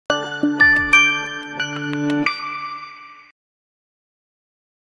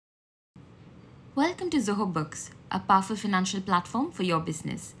Welcome to Zoho Books, a powerful financial platform for your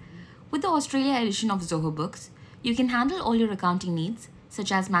business. With the Australia edition of Zoho Books, you can handle all your accounting needs,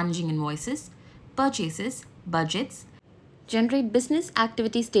 such as managing invoices, purchases, budgets, generate business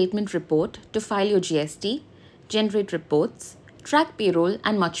activity statement report to file your GST, generate reports, track payroll,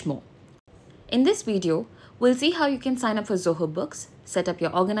 and much more. In this video, we'll see how you can sign up for Zoho Books, set up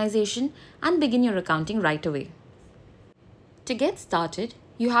your organization, and begin your accounting right away. To get started,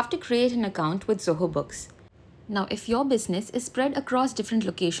 you have to create an account with Zoho Books. Now, if your business is spread across different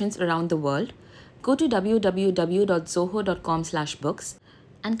locations around the world, go to www.zoho.com/books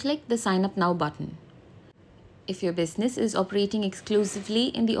and click the Sign Up Now button. If your business is operating exclusively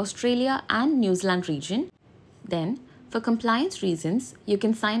in the Australia and New Zealand region, then for compliance reasons, you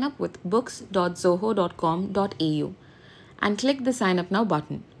can sign up with books.zoho.com.au and click the Sign Up Now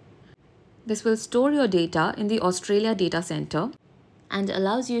button. This will store your data in the Australia data center and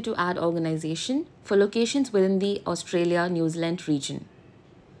allows you to add organization for locations within the Australia-New Zealand region.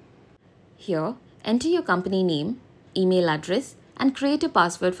 Here, enter your company name, email address, and create a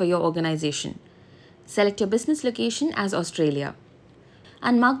password for your organization. Select your business location as Australia.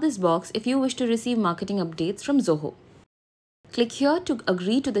 And mark this box if you wish to receive marketing updates from Zoho. Click here to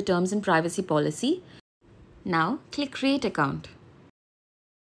agree to the terms and privacy policy. Now, click Create Account.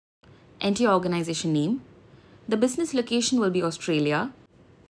 Enter your organization name. The business location will be Australia.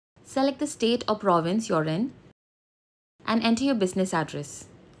 Select the state or province you're in and enter your business address.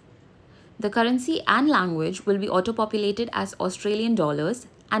 The currency and language will be auto-populated as Australian dollars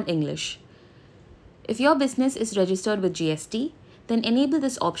and English. If your business is registered with GST, then enable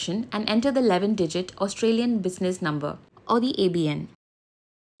this option and enter the 11-digit Australian business number or the ABN.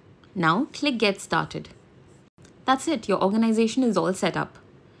 Now click Get Started. That's it, your organization is all set up.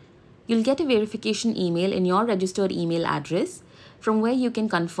 You'll get a verification email in your registered email address from where you can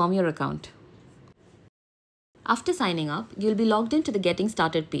confirm your account. After signing up, you'll be logged into the Getting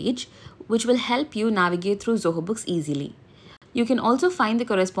Started page, which will help you navigate through Zoho Books easily. You can also find the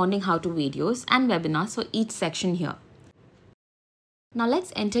corresponding how-to videos and webinars for each section here. Now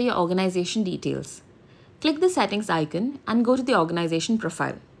let's enter your organization details. Click the settings icon and go to the organization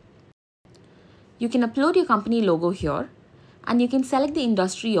profile. You can upload your company logo here and you can select the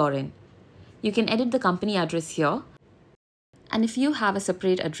industry you're in. You can edit the company address here. And if you have a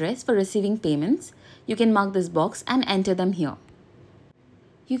separate address for receiving payments, you can mark this box and enter them here.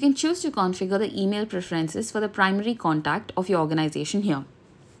 You can choose to configure the email preferences for the primary contact of your organization here.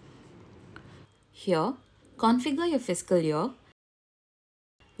 Here, configure your fiscal year,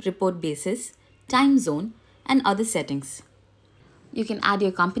 report basis, time zone, and other settings. You can add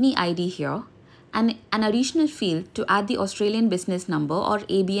your company ID here and an additional field to add the Australian business number or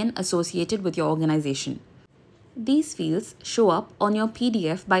ABN associated with your organization. These fields show up on your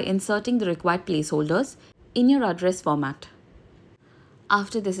PDF by inserting the required placeholders in your address format.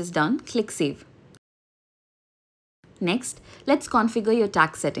 After this is done, click Save. Next, let's configure your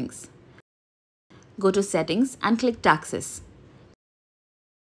tax settings. Go to Settings and click Taxes.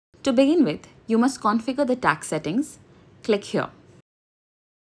 To begin with, you must configure the tax settings. Click here.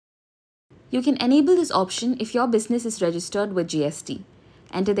 You can enable this option if your business is registered with GST.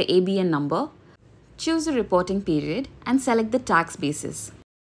 Enter the ABN number, choose the reporting period and select the tax basis.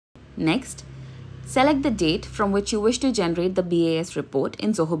 Next, select the date from which you wish to generate the BAS report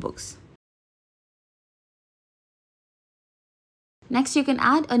in Zoho Books. Next, you can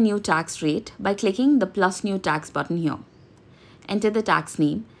add a new tax rate by clicking the plus new tax button here. Enter the tax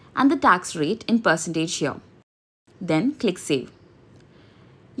name and the tax rate in percentage here. Then click Save.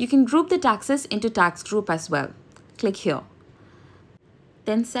 You can group the taxes into tax group as well. Click here.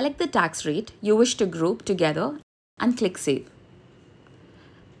 Then select the tax rate you wish to group together and click Save.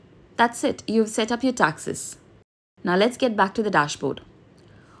 That's it, you've set up your taxes. Now let's get back to the dashboard.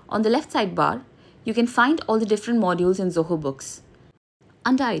 On the left sidebar, you can find all the different modules in Zoho Books.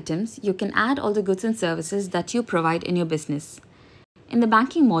 Under Items, you can add all the goods and services that you provide in your business. In the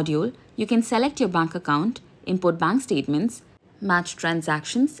Banking module, you can select your bank account, import bank statements, match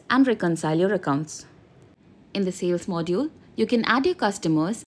transactions, and reconcile your accounts. In the Sales module, you can add your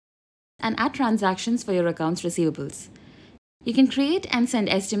customers and add transactions for your accounts receivables. You can create and send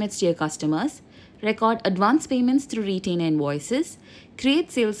estimates to your customers, record advance payments through retainer invoices,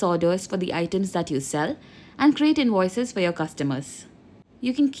 create sales orders for the items that you sell, and create invoices for your customers.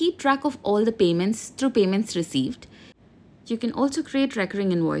 You can keep track of all the payments through payments received. You can also create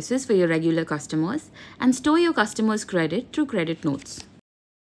recurring invoices for your regular customers and store your customers' credit through credit notes.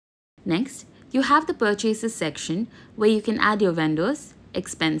 Next, you have the Purchases section where you can add your vendors,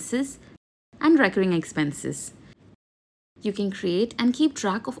 expenses, and recurring expenses. You can create and keep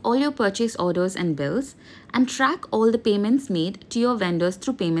track of all your purchase orders and bills and track all the payments made to your vendors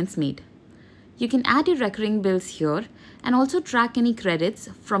through payments made. You can add your recurring bills here and also track any credits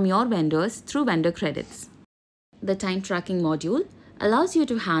from your vendors through vendor credits. The time tracking module allows you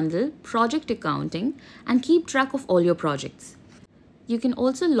to handle project accounting and keep track of all your projects. You can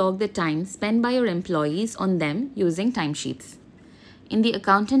also log the time spent by your employees on them using timesheets. In the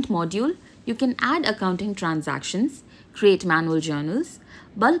accountant module, you can add accounting transactions, create manual journals,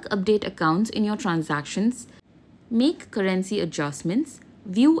 bulk update accounts in your transactions, make currency adjustments,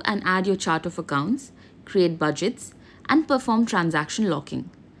 view and add your chart of accounts, create budgets, and perform transaction locking.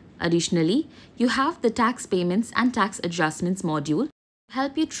 Additionally, you have the tax payments and tax adjustments module to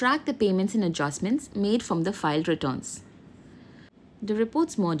help you track the payments and adjustments made from the filed returns. The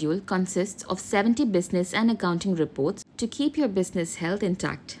reports module consists of 70 business and accounting reports to keep your business health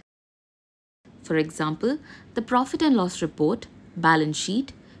intact. For example, the profit and loss report, balance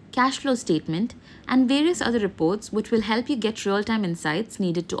sheet, cash flow statement, and various other reports which will help you get real-time insights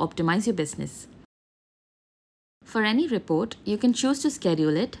needed to optimize your business. For any report, you can choose to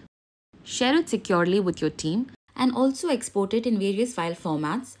schedule it, share it securely with your team, and also export it in various file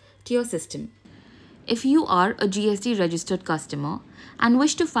formats to your system. If you are a GST registered customer and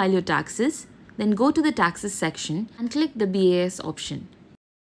wish to file your taxes, then go to the taxes section and click the BAS option.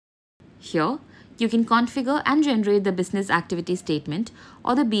 Here, you can configure and generate the business activity statement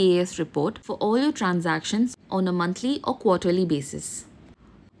or the BAS report for all your transactions on a monthly or quarterly basis.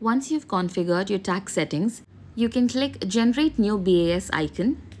 Once you've configured your tax settings, you can click Generate New BAS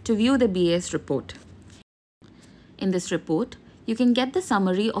icon to view the BAS report. In this report, you can get the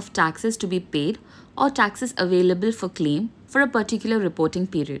summary of taxes to be paid or taxes available for claim for a particular reporting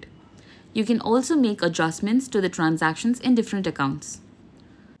period. You can also make adjustments to the transactions in different accounts.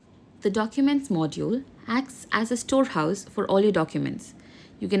 The Documents module acts as a storehouse for all your documents.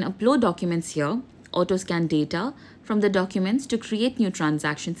 You can upload documents here, auto-scan data from the documents to create new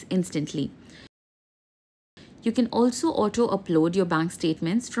transactions instantly. You can also auto-upload your bank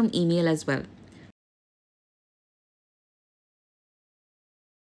statements from email as well.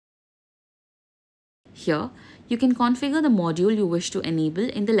 Here, you can configure the module you wish to enable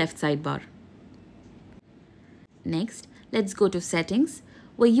in the left sidebar. Next, let's go to Settings,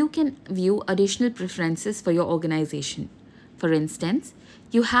 where you can view additional preferences for your organization. For instance,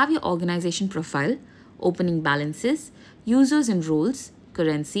 you have your organization profile, opening balances, users and roles,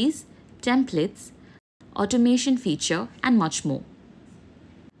 currencies, templates, automation feature, and much more.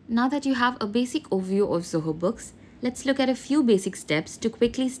 Now that you have a basic overview of Zoho Books, let's look at a few basic steps to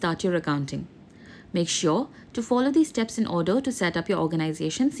quickly start your accounting. Make sure to follow these steps in order to set up your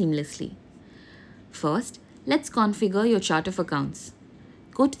organization seamlessly. First, let's configure your chart of accounts.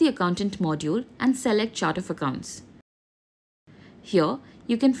 Go to the Accountant module and select Chart of Accounts. Here,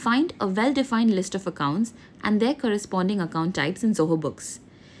 you can find a well-defined list of accounts and their corresponding account types in Zoho Books.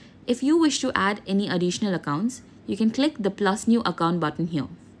 If you wish to add any additional accounts, you can click the plus new account button here.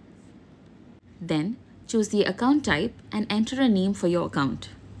 Then, choose the account type and enter a name for your account.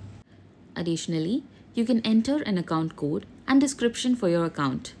 Additionally, you can enter an account code and description for your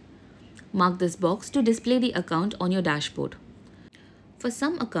account. Mark this box to display the account on your dashboard. For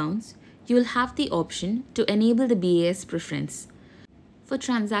some accounts, you will have the option to enable the BAS preference for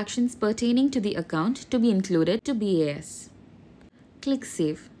transactions pertaining to the account to be included to BAS. Click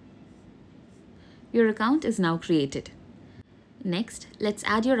Save. Your account is now created. Next, let's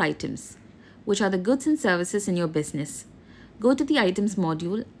add your items, which are the goods and services in your business. Go to the Items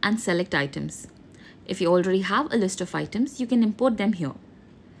module and select Items. If you already have a list of items, you can import them here.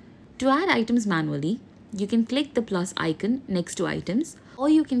 To add items manually, you can click the plus icon next to items, or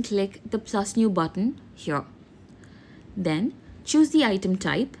you can click the plus new button here. Then choose the item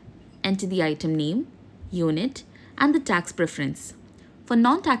type, enter the item name, unit, and the tax preference. For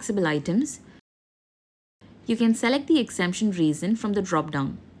non-taxable items, you can select the exemption reason from the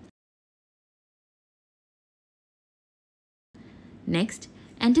drop-down. Next,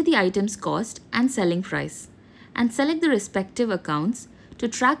 enter the item's cost and selling price, and select the respective accounts to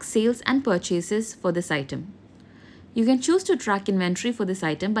track sales and purchases for this item. You can choose to track inventory for this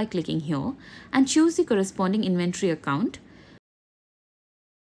item by clicking here and choose the corresponding inventory account,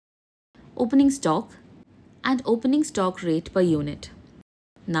 opening stock, and opening stock rate per unit.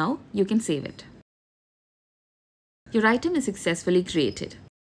 Now you can save it. Your item is successfully created.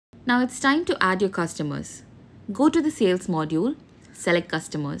 Now it's time to add your customers. Go to the Sales module, select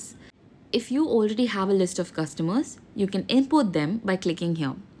Customers. If you already have a list of customers, you can import them by clicking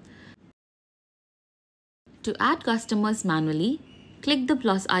here. To add customers manually, click the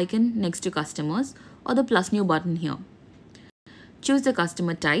plus icon next to Customers or the plus new button here. choose the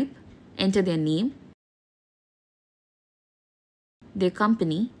customer type, enter their name, their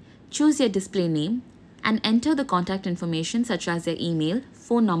company, choose their display name, and enter the contact information such as their email,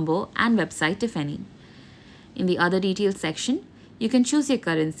 phone number, and website if any. In the other details section, you can choose your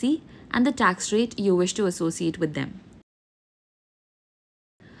currency and the tax rate you wish to associate with them.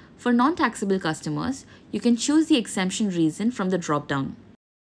 For non-taxable customers, you can choose the exemption reason from the drop-down.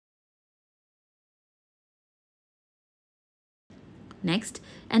 Next,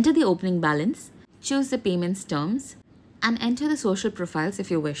 enter the opening balance, choose the payments terms, and enter the social profiles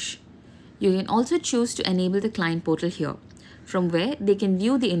if you wish. You can also choose to enable the client portal here, from where they can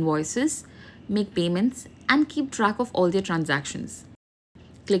view the invoices, make payments, and keep track of all their transactions.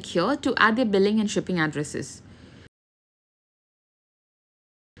 Click here to add their billing and shipping addresses.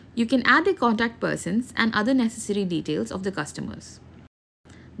 You can add the contact persons and other necessary details of the customers.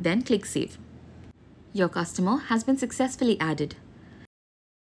 Then click Save. Your customer has been successfully added.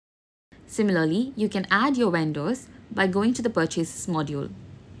 Similarly, you can add your vendors by going to the Purchases module.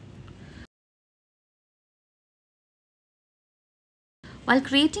 While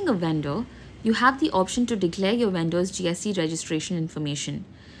creating a vendor, you have the option to declare your vendor's GST registration information.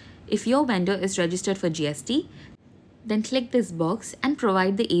 If your vendor is registered for GST, then click this box and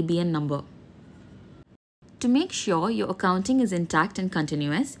provide the ABN number. To make sure your accounting is intact and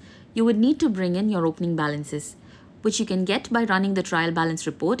continuous, you would need to bring in your opening balances, which you can get by running the trial balance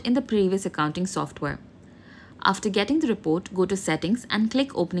report in the previous accounting software. After getting the report, go to Settings and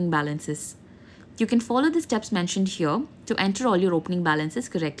click Opening Balances. You can follow the steps mentioned here to enter all your opening balances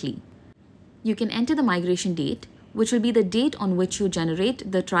correctly. You can enter the migration date, which will be the date on which you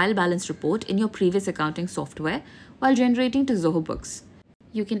generate the trial balance report in your previous accounting software while generating to Zoho Books.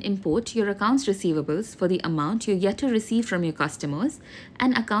 You can import your accounts receivables for the amount you're yet to receive from your customers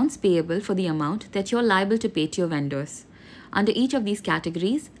and accounts payable for the amount that you're liable to pay to your vendors. Under each of these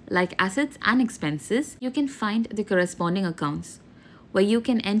categories, like assets and expenses, you can find the corresponding accounts, where you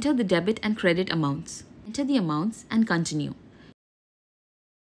can enter the debit and credit amounts. Enter the amounts and continue.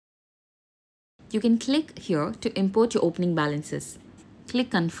 You can click here to import your opening balances. Click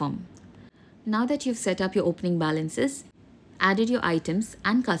Confirm. Now that you've set up your opening balances, added your items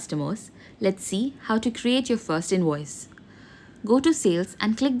and customers, let's see how to create your first invoice. Go to Sales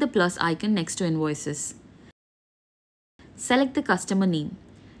and click the plus icon next to Invoices. Select the customer name.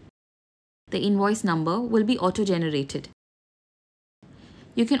 The invoice number will be auto-generated.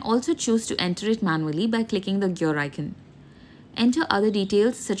 You can also choose to enter it manually by clicking the gear icon. Enter other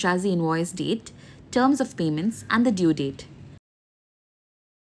details such as the invoice date, terms of payments, and the due date.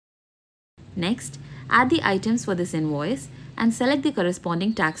 Next, add the items for this invoice and select the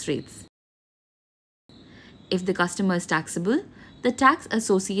corresponding tax rates. If the customer is taxable, the tax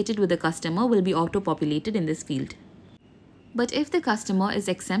associated with the customer will be auto-populated in this field. But if the customer is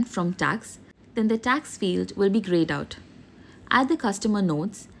exempt from tax, then the tax field will be grayed out. Add the customer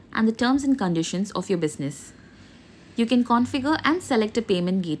notes and the terms and conditions of your business. You can configure and select a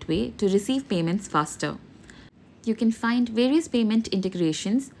payment gateway to receive payments faster. You can find various payment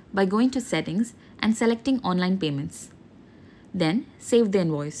integrations by going to Settings and selecting Online Payments. Then, save the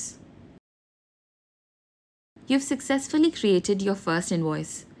invoice. You've successfully created your first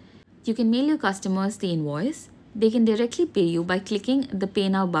invoice. You can mail your customers the invoice. They can directly pay you by clicking the Pay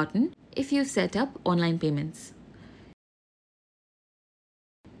Now button if you've set up online payments.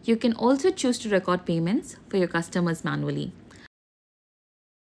 You can also choose to record payments for your customers manually.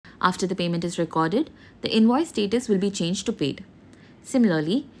 After the payment is recorded, the invoice status will be changed to paid.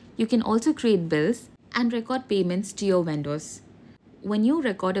 Similarly, you can also create bills and record payments to your vendors. When you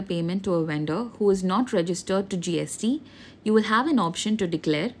record a payment to a vendor who is not registered to GST, you will have an option to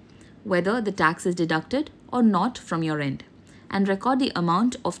declare whether the tax is deducted or not from your end and record the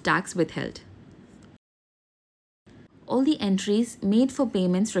amount of tax withheld. All the entries made for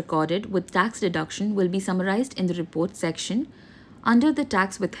payments recorded with tax deduction will be summarized in the report section under the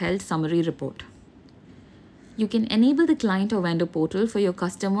tax withheld summary report. You can enable the client or vendor portal for your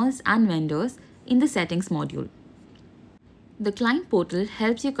customers and vendors in the settings module. The client portal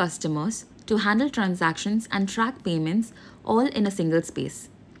helps your customers to handle transactions and track payments all in a single space.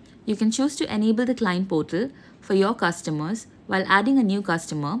 You can choose to enable the client portal for your customers while adding a new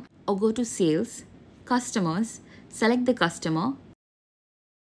customer, or go to Sales, Customers, select the customer,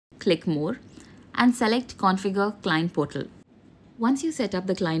 click More, and select Configure Client Portal. Once you set up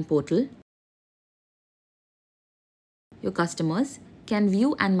the client portal, your customers can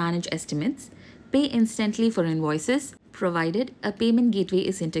view and manage estimates, pay instantly for invoices, provided a payment gateway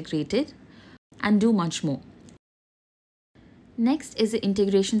is integrated, and do much more. Next is the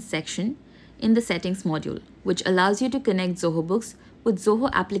integration section, in the Settings module, which allows you to connect Zoho Books with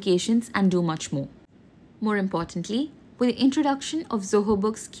Zoho applications and do much more. More importantly, with the introduction of Zoho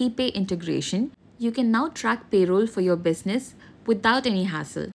Books KeyPay integration, you can now track payroll for your business without any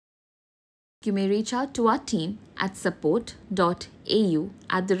hassle. You may reach out to our team at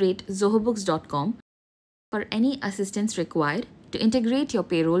support.au@zohobooks.com for any assistance required to integrate your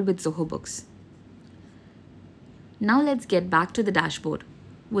payroll with Zoho Books. Now let's get back to the dashboard,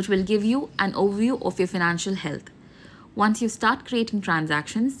 which will give you an overview of your financial health. Once you start creating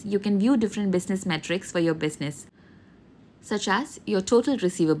transactions, you can view different business metrics for your business, such as your total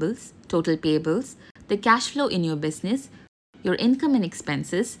receivables, total payables, the cash flow in your business, your income and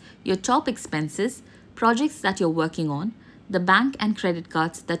expenses, your top expenses, projects that you're working on, the bank and credit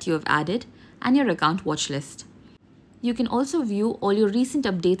cards that you have added, and your account watch list. You can also view all your recent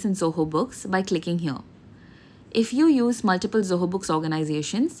updates in Zoho Books by clicking here. If you use multiple Zoho Books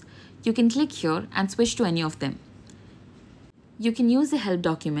organizations, you can click here and switch to any of them. You can use the help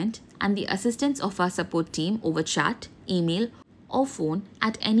document and the assistance of our support team over chat, email, or phone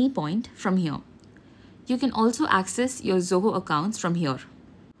at any point from here. You can also access your Zoho accounts from here.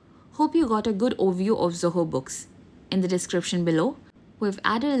 Hope you got a good overview of Zoho Books. In the description below, we've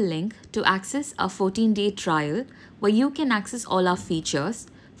added a link to access our 14-day trial where you can access all our features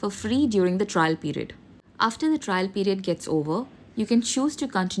for free during the trial period. After the trial period gets over, you can choose to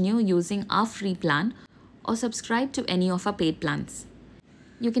continue using our free plan or subscribe to any of our paid plans.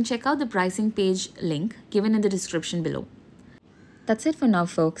 You can check out the pricing page link given in the description below. That's it for now,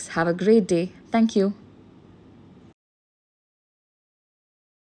 folks. Have a great day. Thank you.